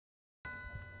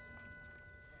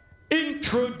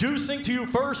Introducing to you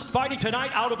first, fighting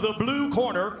tonight out of the blue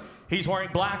corner. He's wearing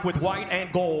black with white and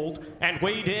gold and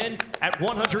weighed in at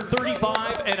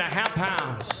 135.5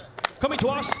 pounds. Coming to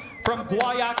us from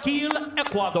Guayaquil,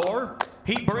 Ecuador,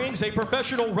 he brings a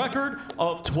professional record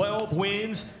of 12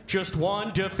 wins, just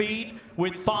 1 defeat,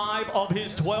 with 5 of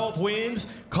his 12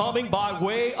 wins coming by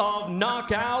way of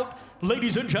knockout.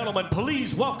 Ladies and gentlemen,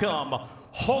 please welcome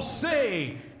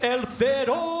Jose El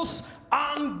Feroz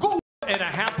Angulo.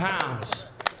 1.5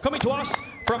 pounds. Coming to us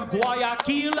from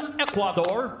Guayaquil,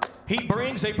 Ecuador, he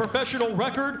brings a professional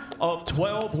record of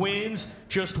 12 wins,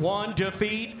 just 1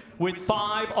 defeat, with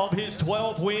 5 of his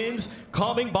 12 wins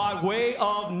coming by way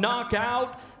of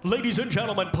knockout. Ladies and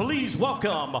gentlemen, please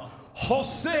welcome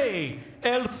Jose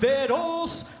El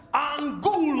Feroz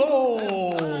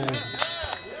Angulo.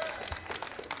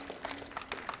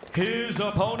 His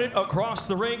opponent across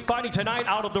the ring, fighting tonight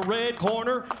out of the red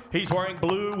corner. He's wearing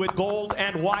blue with gold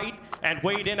and white and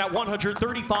weighed in at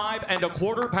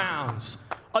 135.25 pounds.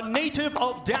 A native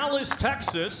of Dallas,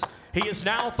 Texas, he is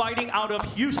now fighting out of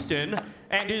Houston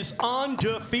and is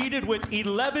undefeated with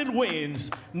 11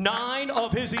 wins. 9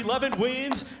 of his 11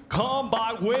 wins come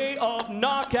by way of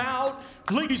knockout.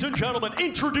 Ladies and gentlemen,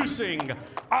 introducing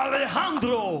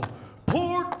Alejandro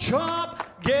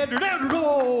Gurrero.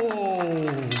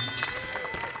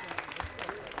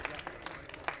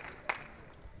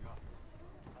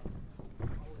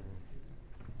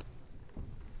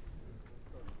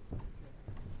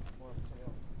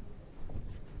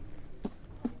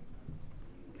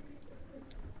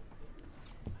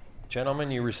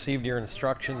 Gentlemen, you received your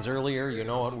instructions earlier. You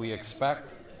know what we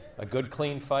expect. A good,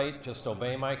 clean fight. Just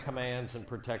obey my commands and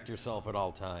protect yourself at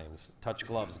all times. Touch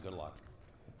gloves. Good luck.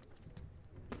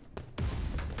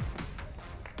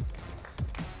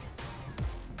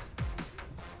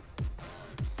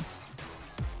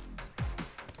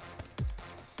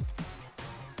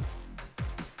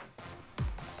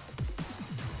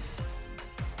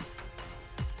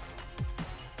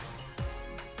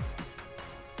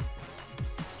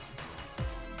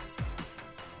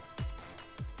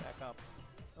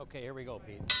 Okay, here we go,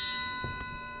 Pete.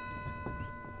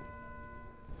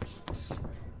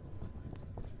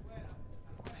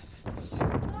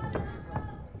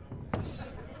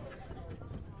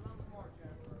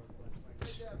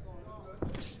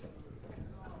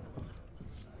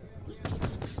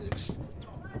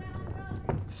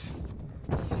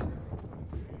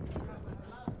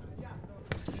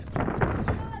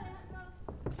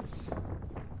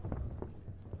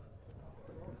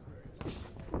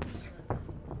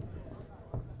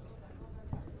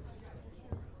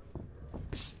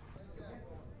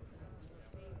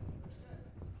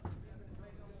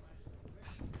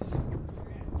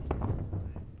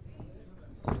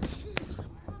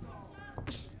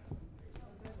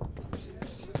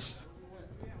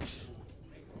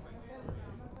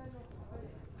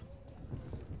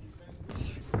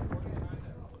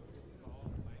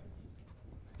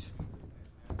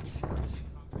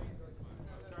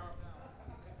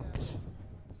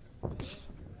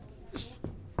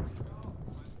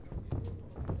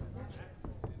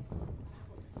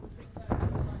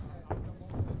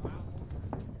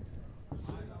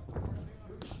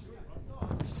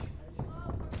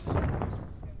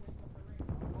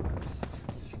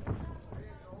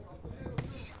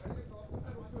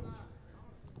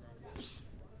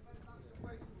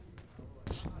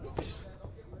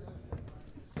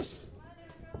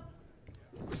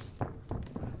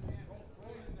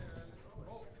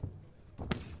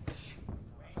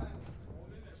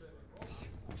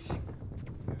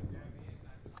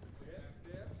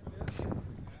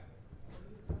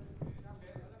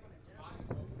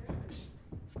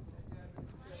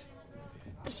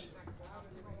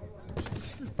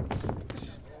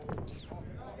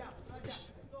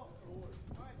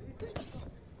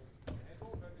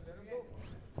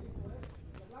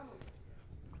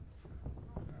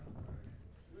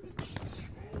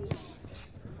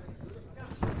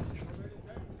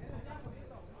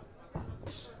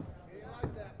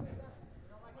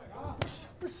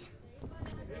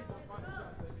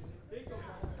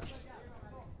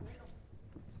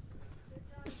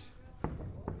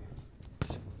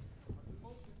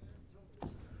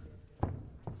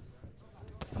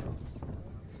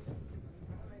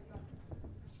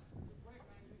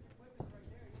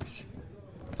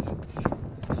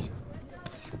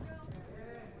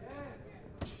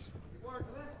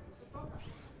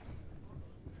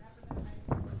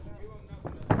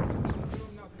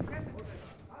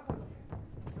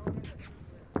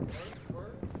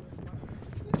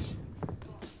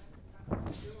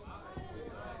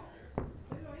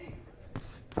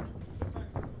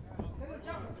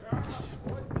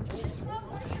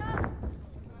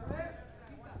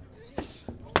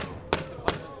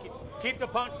 the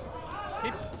punch.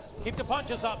 Keep the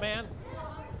punches up, man.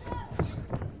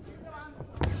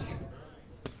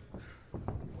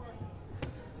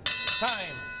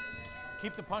 Time.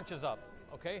 Keep the punches up,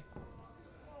 okay?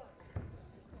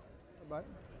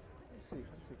 Let's see.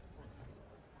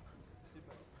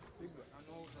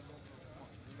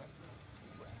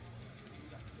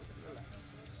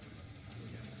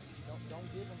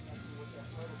 Don't give him nothing with that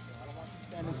turtle shot. I don't want you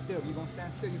standing still. You're going to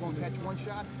stand still. You're going to catch one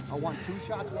shot. I want 2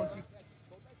 shots once you catch.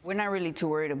 We're not really too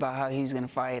worried about how he's going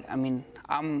to fight. I mean,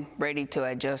 I'm ready to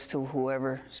adjust to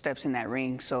whoever steps in that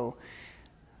ring. So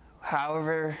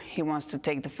however he wants to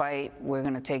take the fight, we're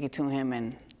going to take it to him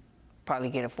and probably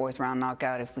get a 4th round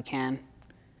knockout if we can.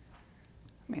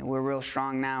 I mean, we're real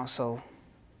strong now, so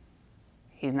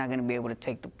he's not going to be able to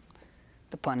take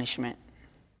the punishment.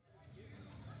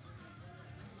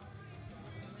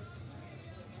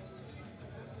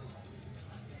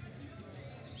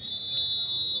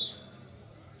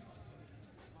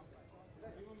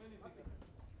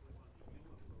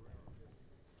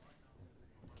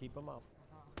 Keep him up.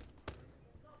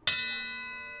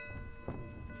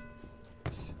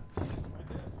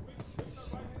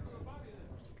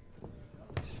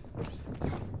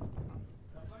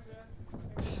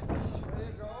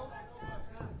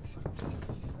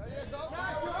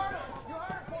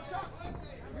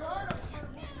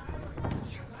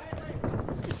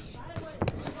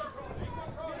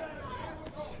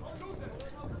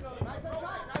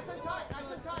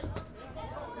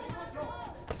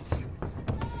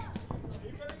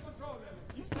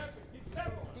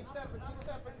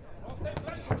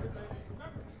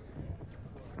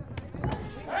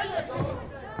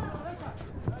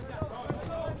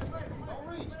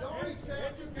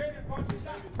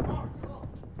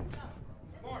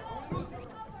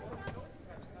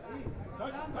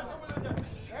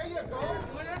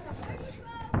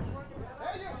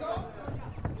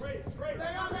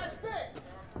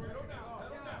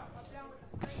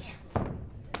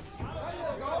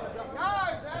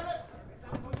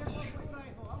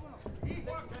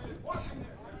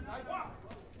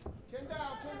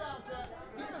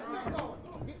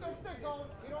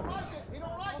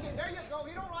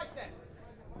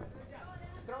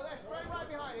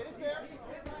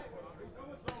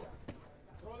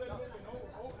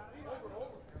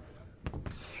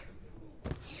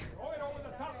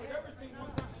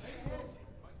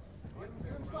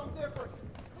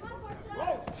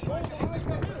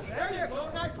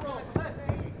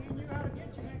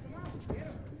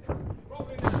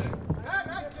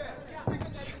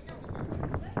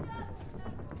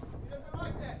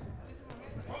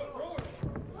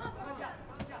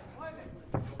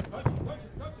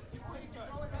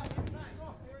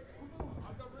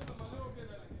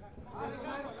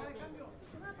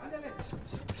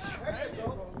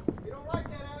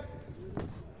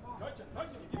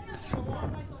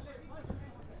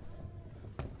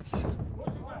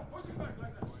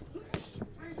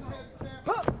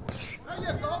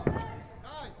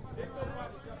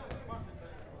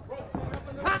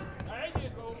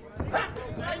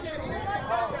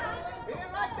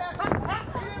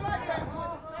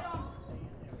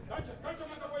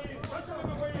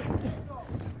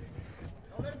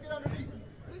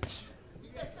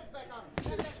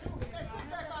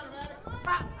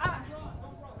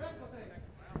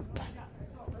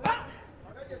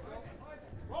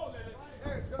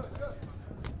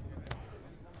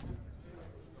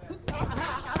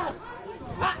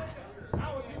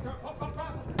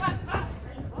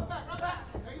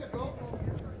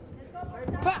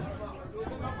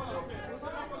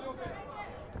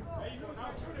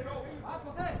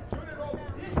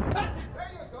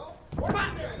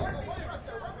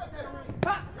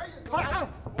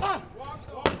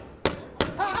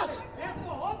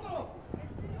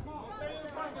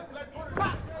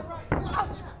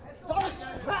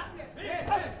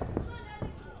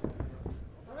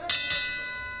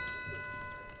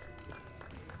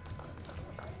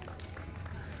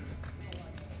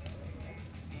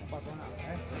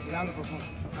 Respirando profundo.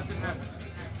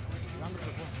 Respirando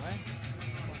profundo,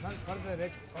 Parte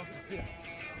derecho. Respira.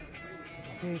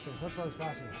 Despacito, suelta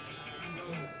despacio.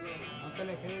 No te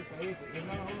le quedes ahí. Es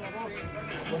nada, 1,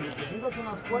 2. Cuando te sientas en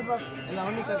las cuerdas,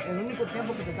 es el único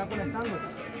tiempo que te está conectando.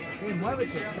 Sí,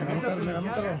 muévete.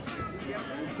 Métalo.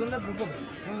 Tú no te preocupes.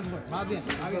 Más bien.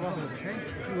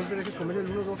 No te dejes comer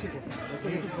el 1, 2, 5. No te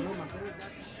dejes comer más.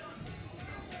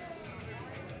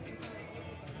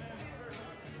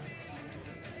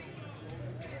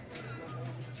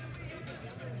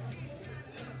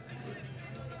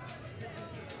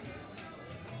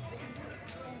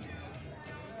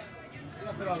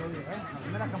 al oído, la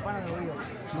primera campana del oído.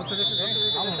 No te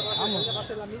dejes, vamos.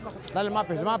 Dale el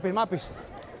mapis.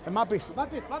 El mapis.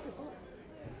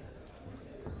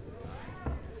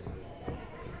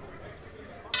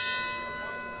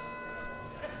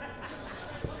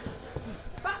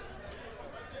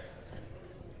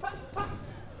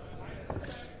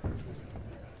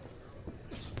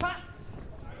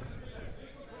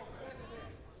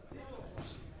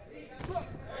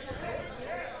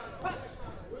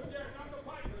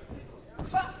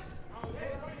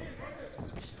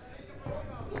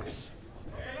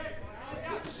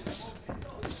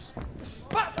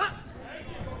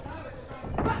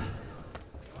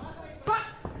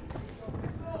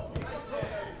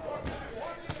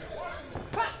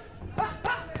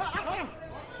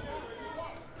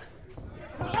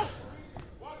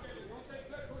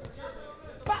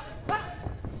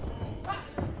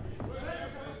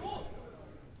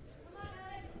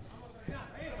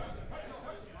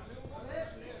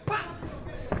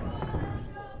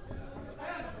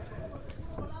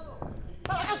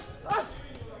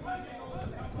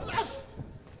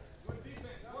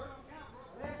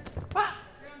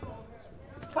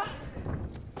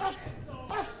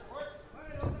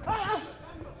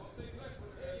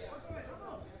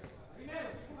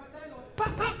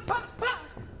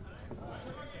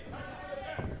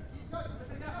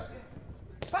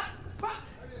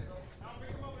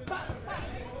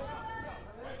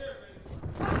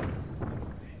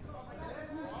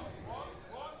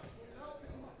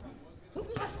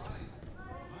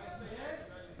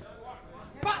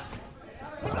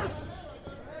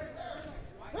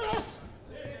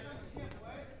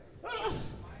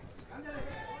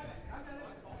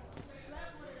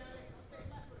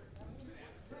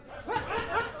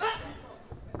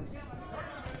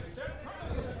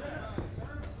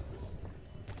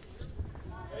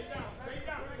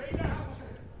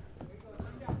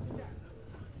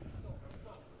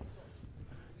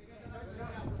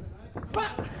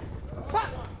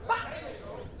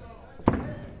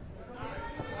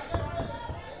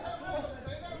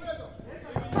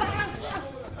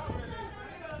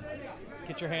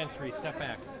 Get your hands free. Step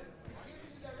back.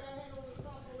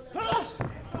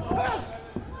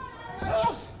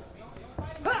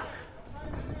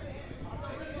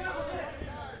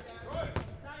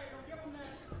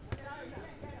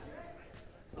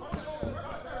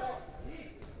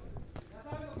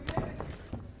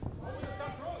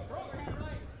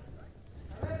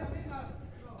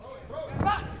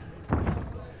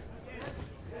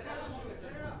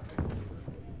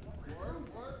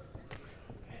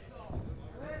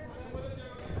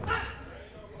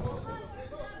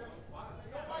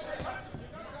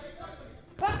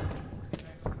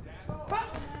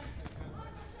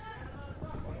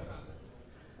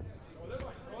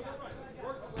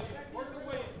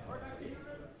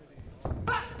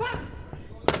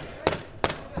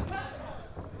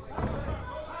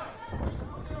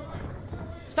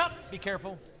 Stop! Be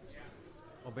careful.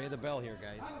 Obey the bell here,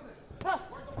 guys.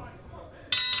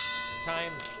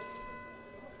 Time.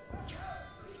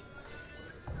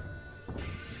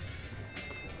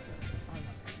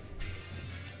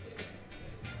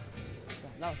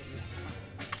 Lava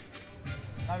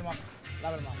el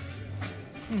mapis.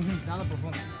 Nada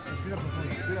profundo. Respira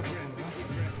profundo.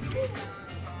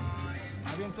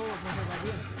 Va bien todo, va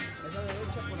bien. Esa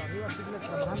derecha por arriba sigue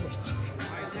trabajando.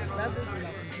 Gracias y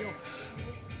la sintió.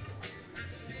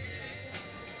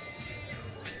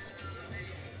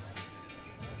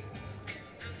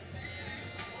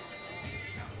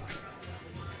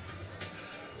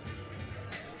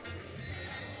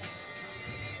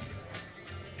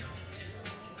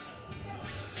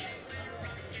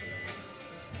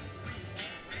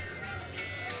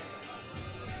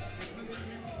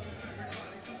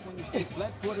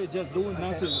 Flat-footed, just doing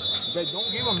nothing. But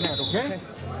don't give them that, okay?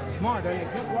 Smart, they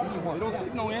don't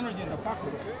take no energy in the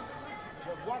pocket, okay?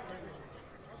 Just walk.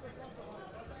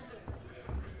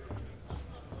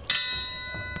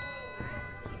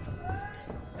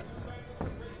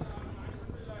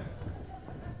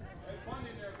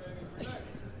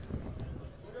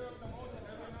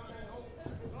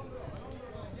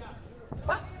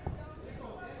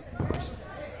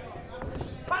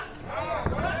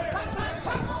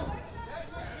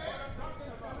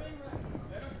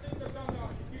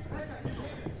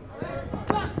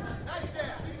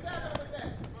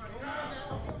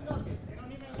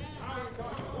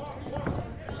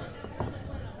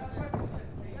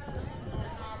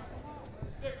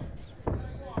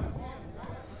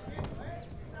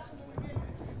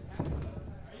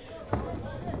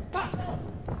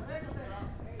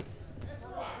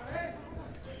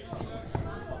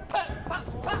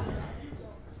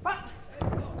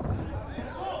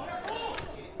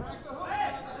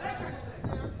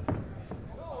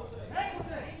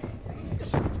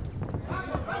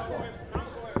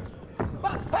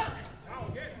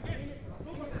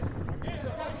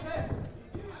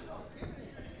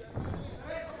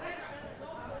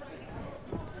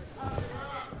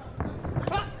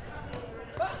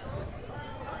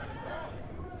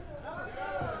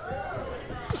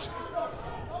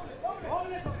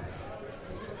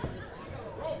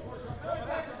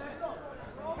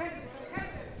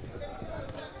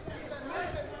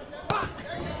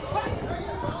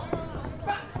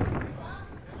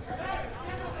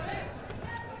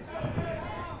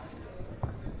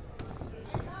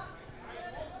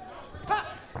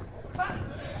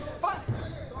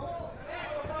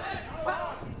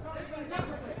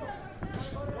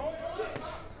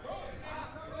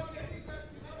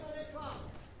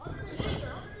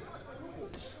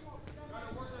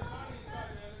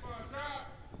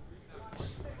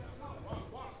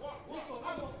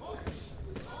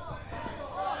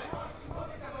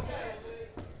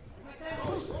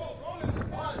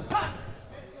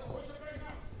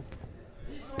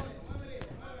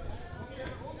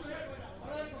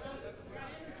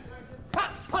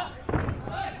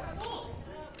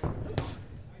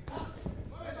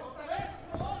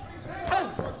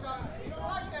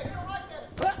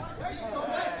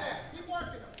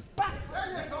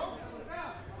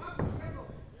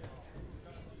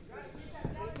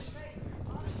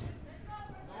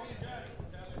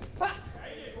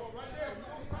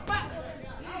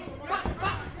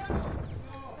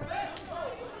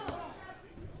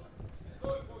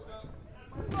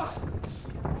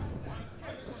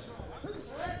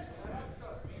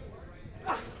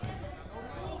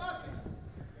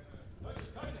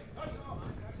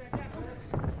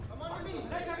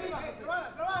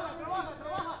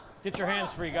 Get your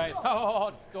hands free, guys.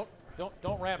 Oh,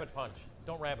 don't rabbit punch.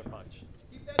 Don't rabbit punch.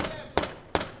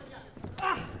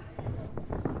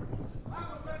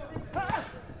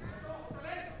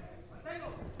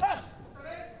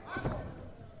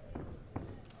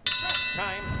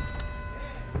 Time.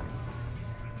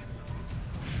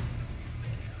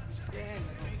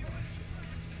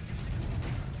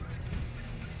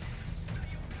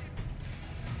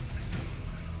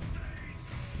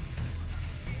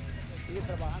 Sigue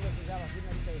trabajando ese jab, así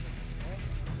me dice, no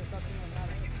te está haciendo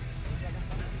nada, no está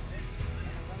cansando,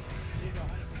 sigue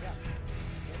trabajando ese jab.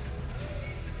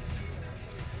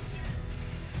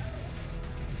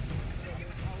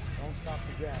 Don't stop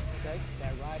the jab, okay?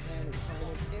 That right hand is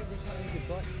coming in every time you get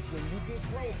butt. When you get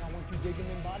close, I want you digging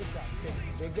in body shots, okay?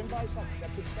 Dig in body shots, step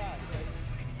to the side, okay?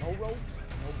 No ropes,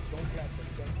 don't flat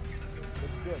foot, okay?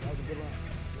 Looks good, that was a good run.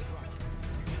 Good run.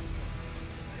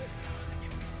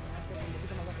 Un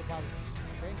poquito más bajo, Pablo,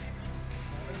 okay?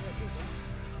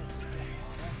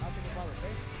 Hace que Pablo,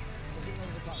 okay? Un poquito más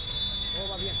bajo, Pablo. Todo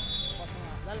va bien, no pasa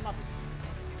nada. Dale, Mapi.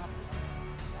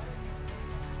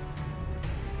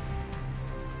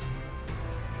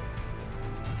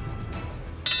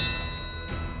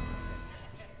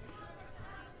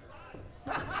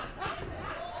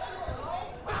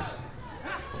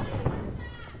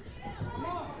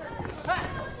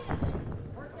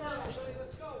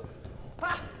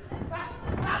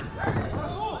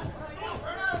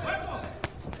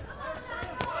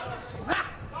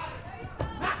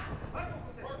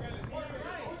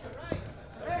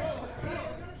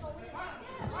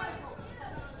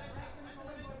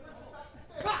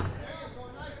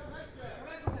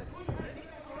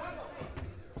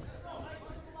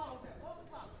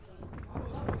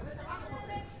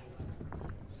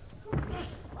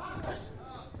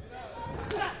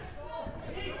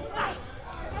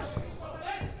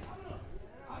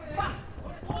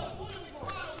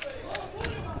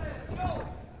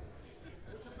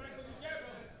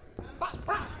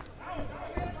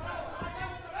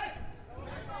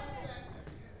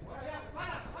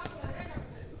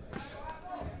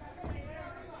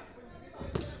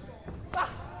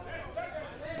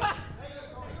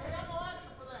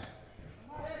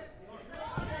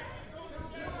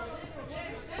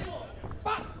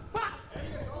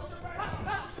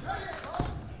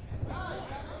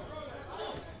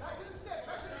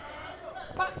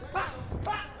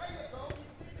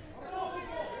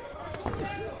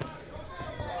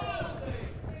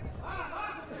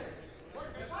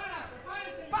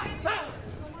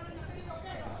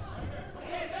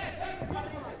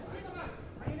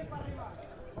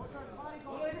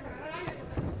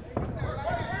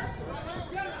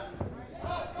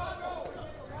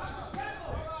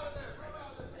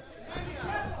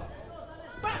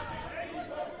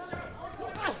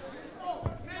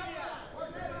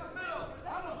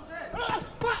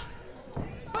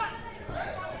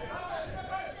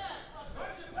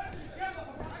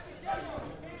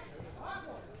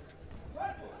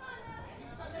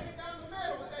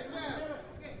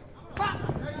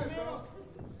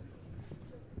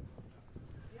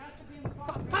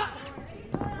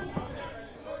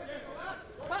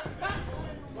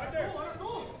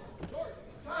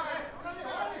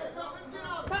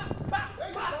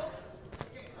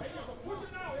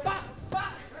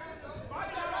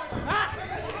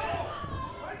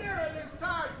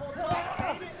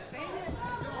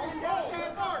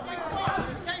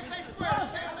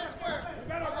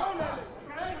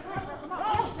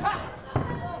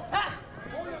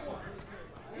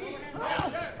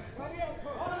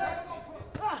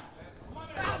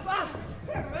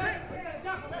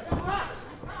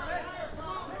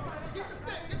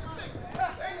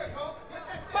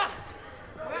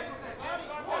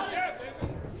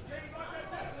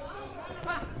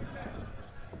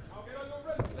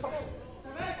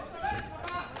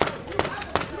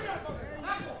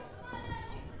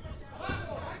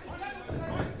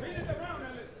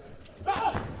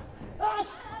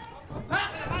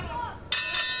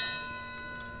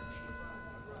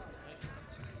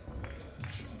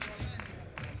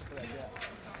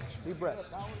 Deep breaths.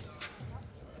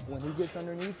 When he gets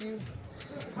underneath you,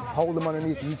 hold him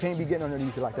underneath you. You can't be getting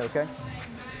underneath you like that, okay?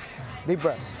 Deep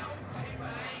breaths.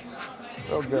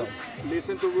 Real good.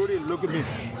 Listen to Rudy and look at me.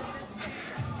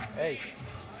 Hey.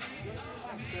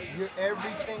 You're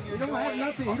everything you're You don't have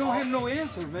nothing. You don't have no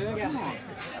answers, man. Come on.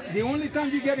 The only time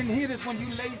you get in here is when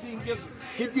you're lazy and just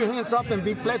keep your hands up and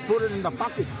be flat-footed in the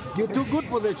pocket. You're too good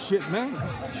for that shit, man.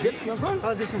 Get your front.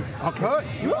 How's this one? Okay.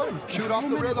 Good. Shoot off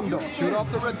the rhythm, though. Shoot off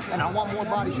the rhythm. And I want more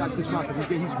body shots this round because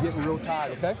he's getting real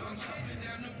tired, okay?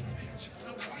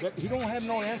 that he don't have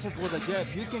no answer for the jab.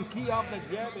 You can key off the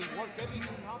jab and work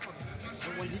everything off of it.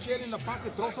 And when you get in the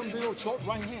pocket, throw some real short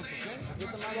right hands, okay?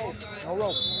 Get them out. No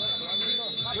ropes.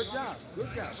 Good job.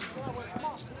 Good job.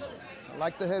 I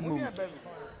like the head movement. Baby.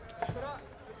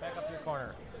 Back up your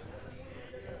corner.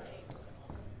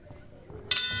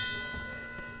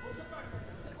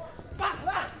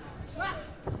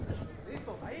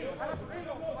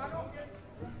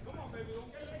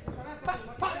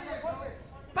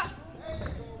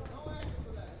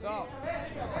 Eso.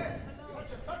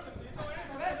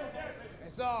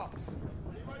 Eso.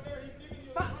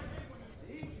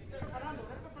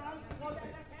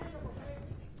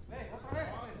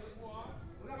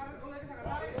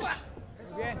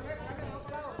 Muy bien.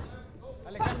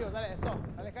 Dale cambio, dale, eso.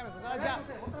 Dale cambio, pues dale ya.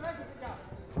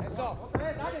 Eso. Otra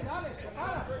vez, dale, dale.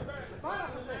 Para,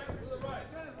 José.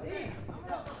 Ahí.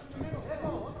 Eso,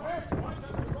 otra vez.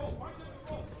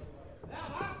 Ya,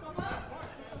 va, papá.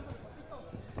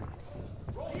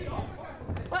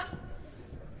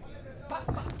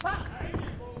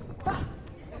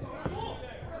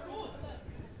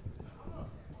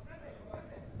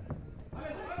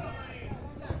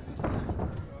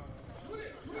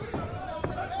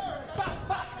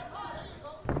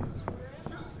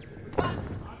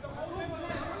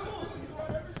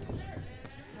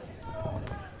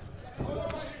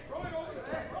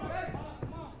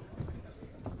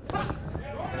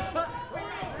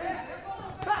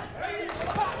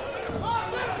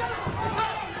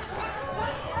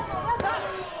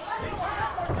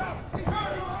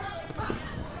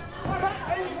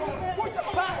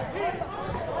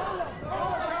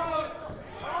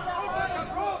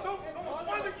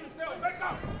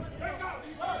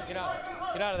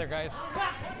 Get out of there, guys.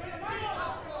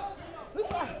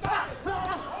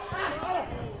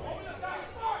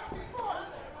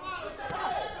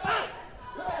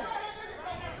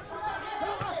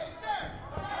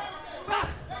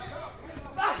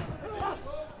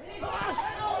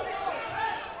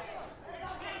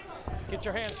 Get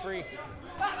your hands free.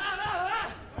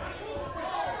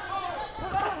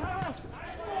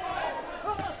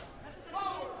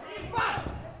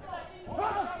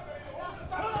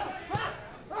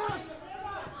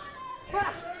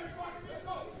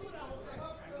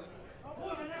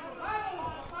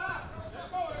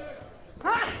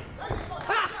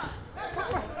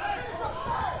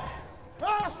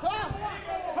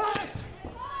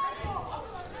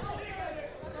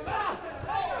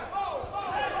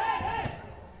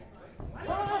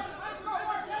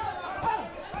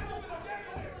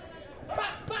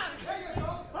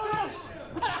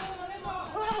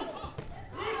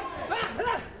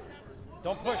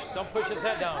 Don't push his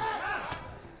head down.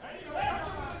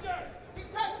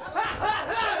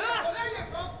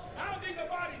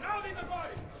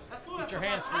 Get your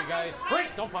hands free, guys.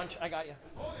 Break! Don't punch. I got you.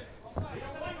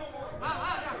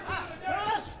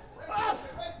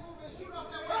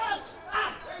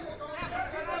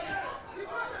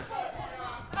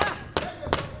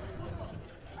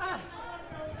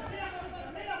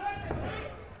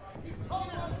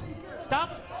 Stop!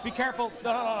 Be careful.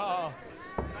 No.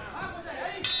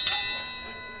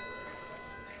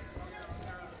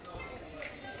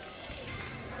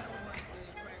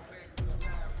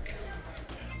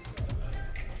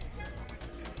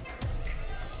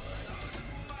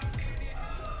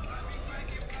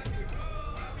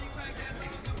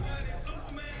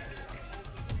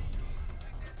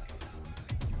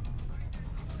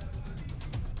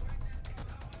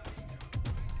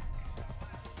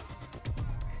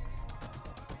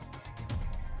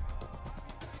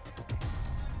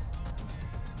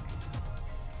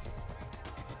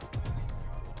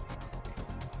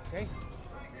 Okay.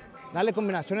 Dale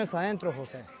combinaciones adentro,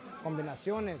 José.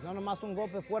 Combinaciones, no nomás un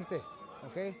golpe fuerte.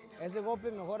 Okay. Ese golpe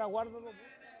mejor aguárdalo.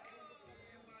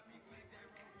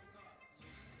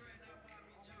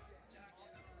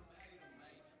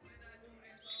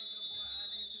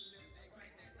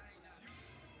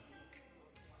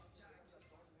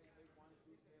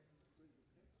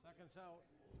 Seconds out.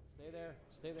 Stay there.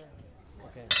 Stay there.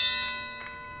 Okay.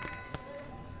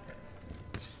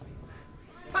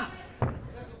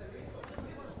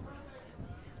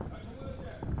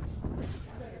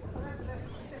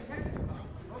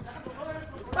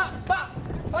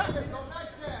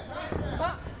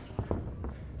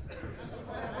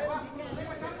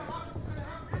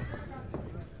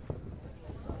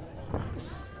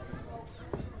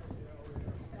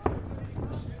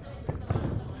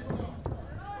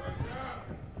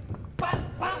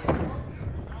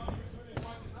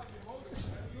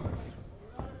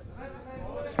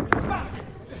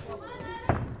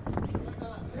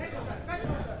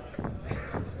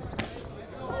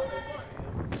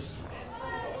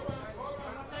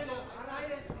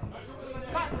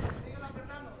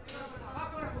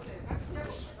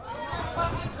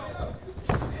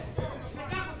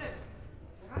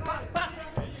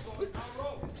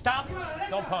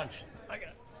 punch. I got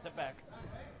it. Step back.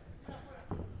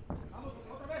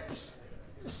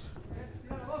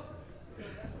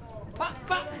 Pop,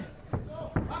 pop.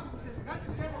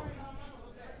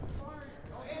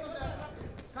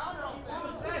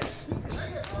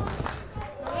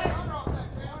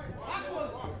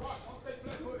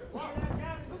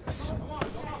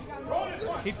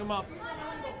 Keep him up.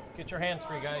 Get your hands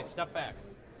free, guys. Step back.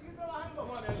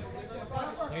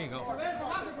 There you go.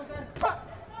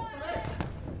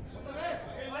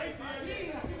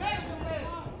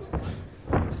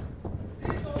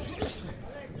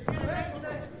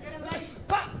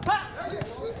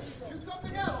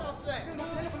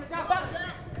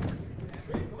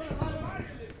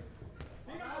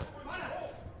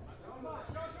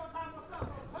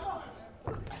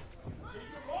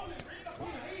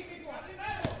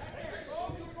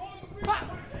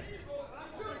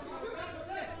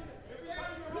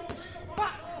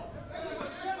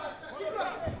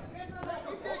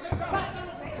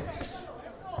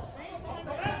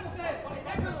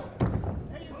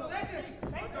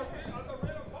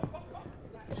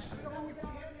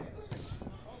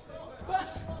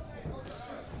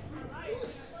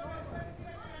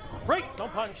 Break,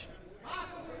 don't punch.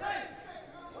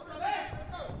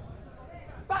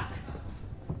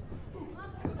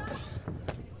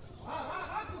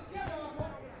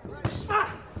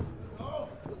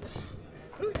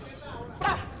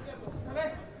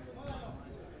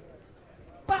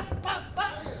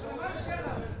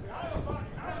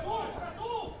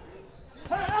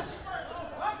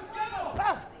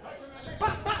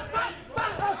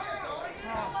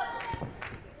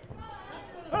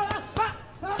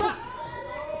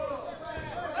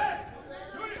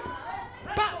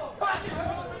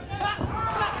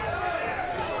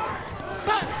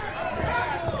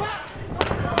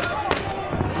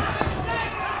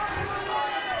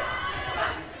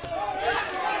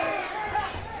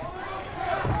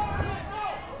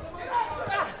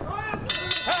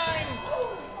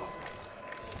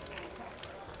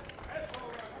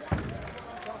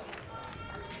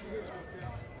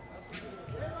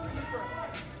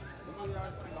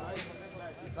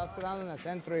 Estás quedando en el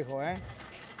centro, hijo, ¿eh?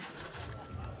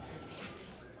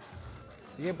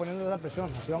 Sigue poniendo esa presión.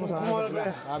 Así vamos a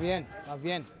ganar. Va bien, va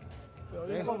bien.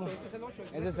 ¿Eh?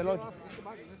 Ese es el 8.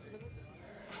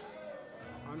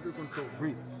 Under control.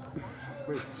 Breathe.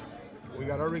 Breathe. We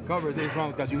gotta recover this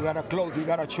round because you gotta close. You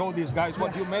gotta show these guys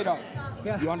what you made of.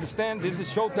 You understand? This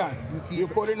is showtime. You're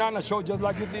putting on a show just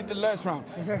like you did the last round.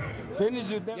 Yes, sir.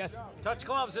 Finish it. Yes. Touch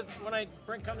gloves when I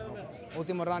come to the middle.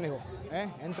 Último round, hijo.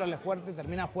 Éntrale fuerte,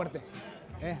 termina fuerte.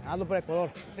 Hazlo por Ecuador.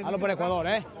 Hazlo por Ecuador,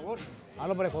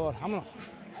 Hazlo por Ecuador. Vámonos.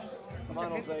 Come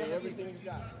on, Jose. Everything you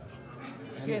got.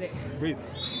 Get it. Breathe.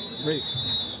 Breathe.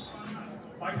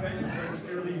 Let's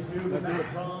do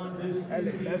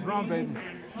it. Last round, baby.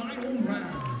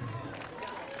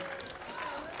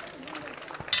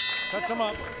 Touch them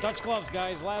up. Touch gloves,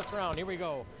 guys. Last round. Here we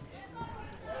go.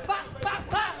 Pop, pop,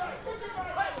 pop.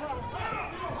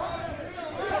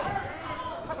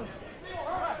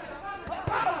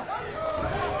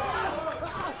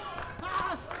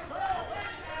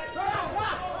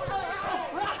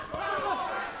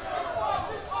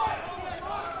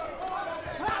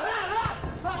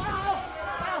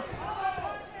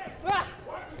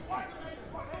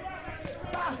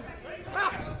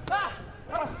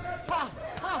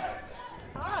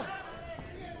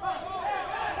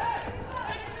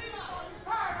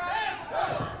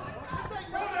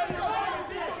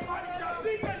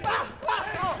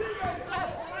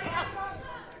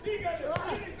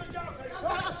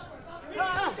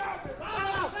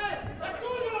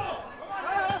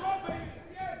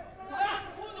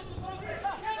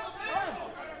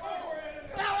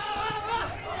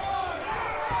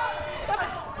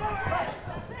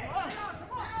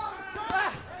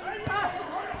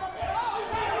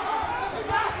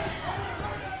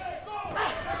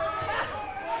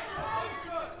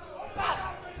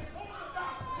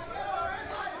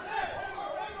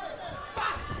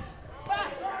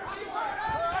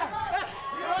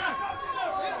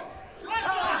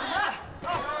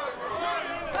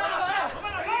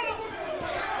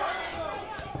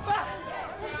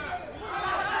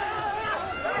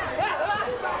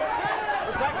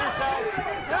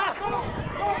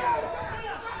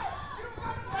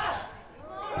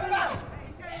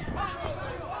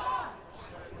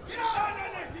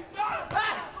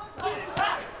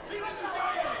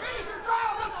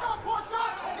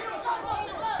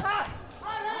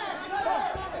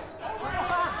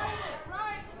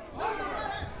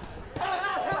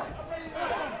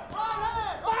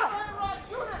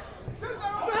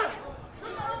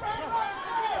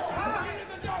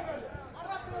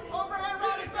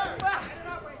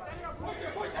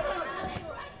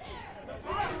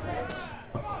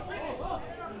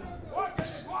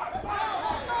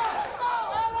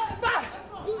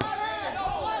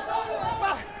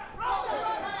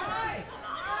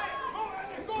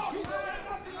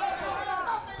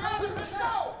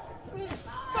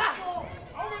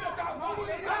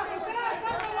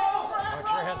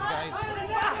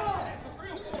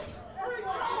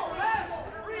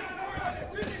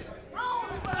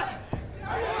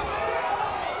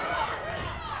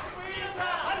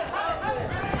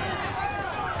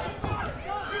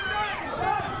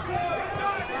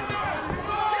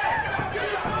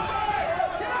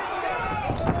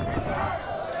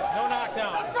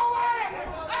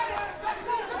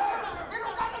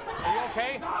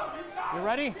 Okay? You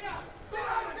ready?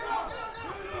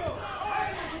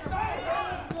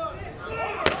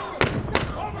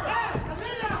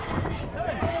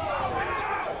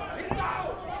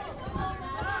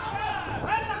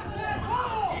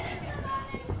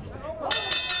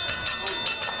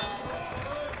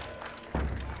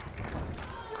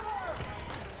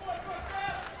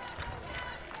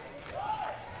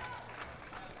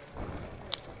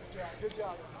 Good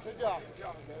job. Good job. Good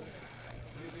job, man.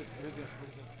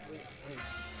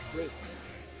 Great.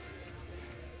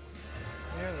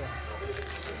 Mierda.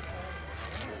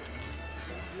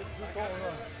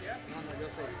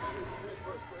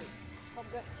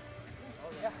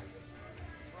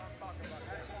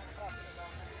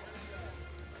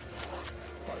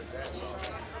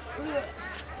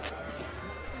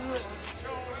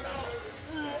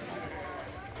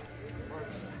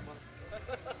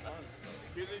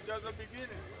 This is just the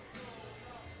beginning.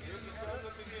 This is just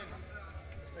the beginning.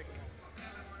 Let's take it home.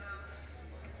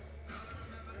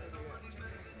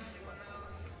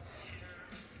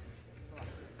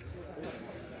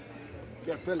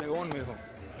 Qué peleón, mijo.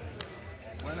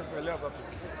 Buena pelea, papi.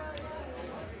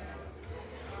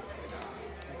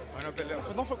 Buena pelea.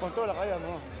 Pues no fue con toda la calle,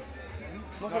 no.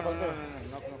 No fue con todo.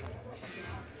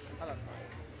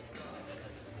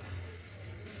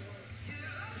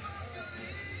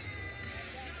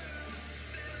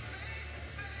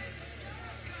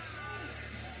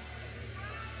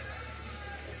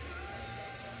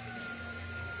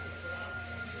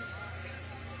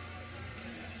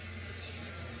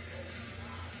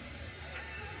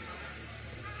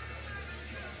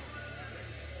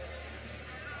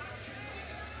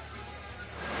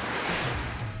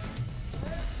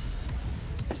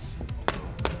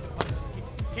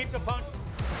 Keep the punt.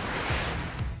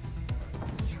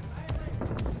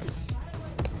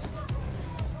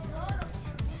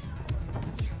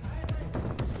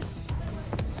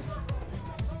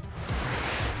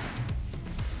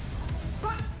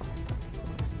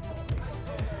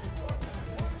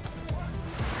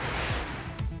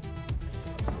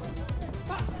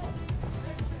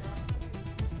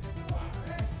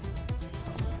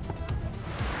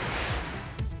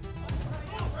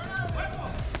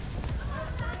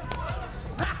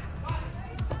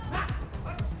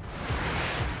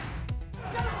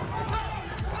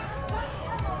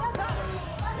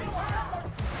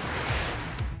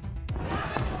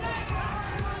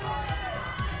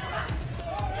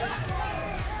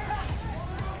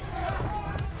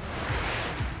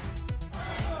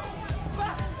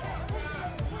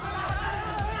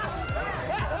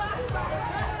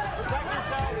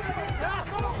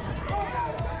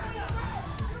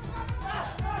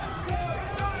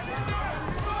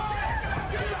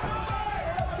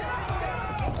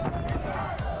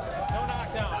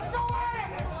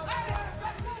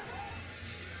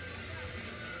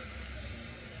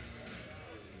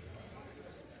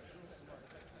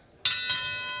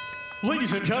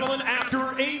 Ladies and gentlemen,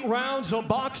 after 8 rounds of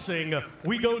boxing,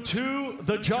 we go to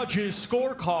the judges'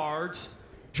 scorecards.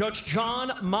 Judge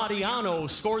John Mariano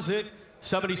scores it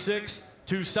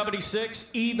 76-76,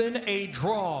 even a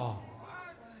draw.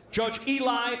 Judge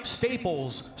Eli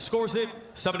Staples scores it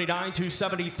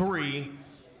 79-73.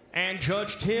 And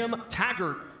Judge Tim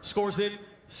Taggart scores it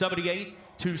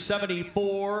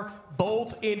 78-74,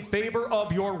 both in favor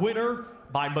of your winner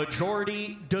by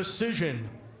majority decision.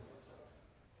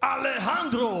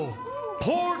 Alejandro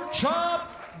Pork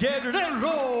Chop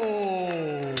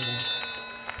Gurrero.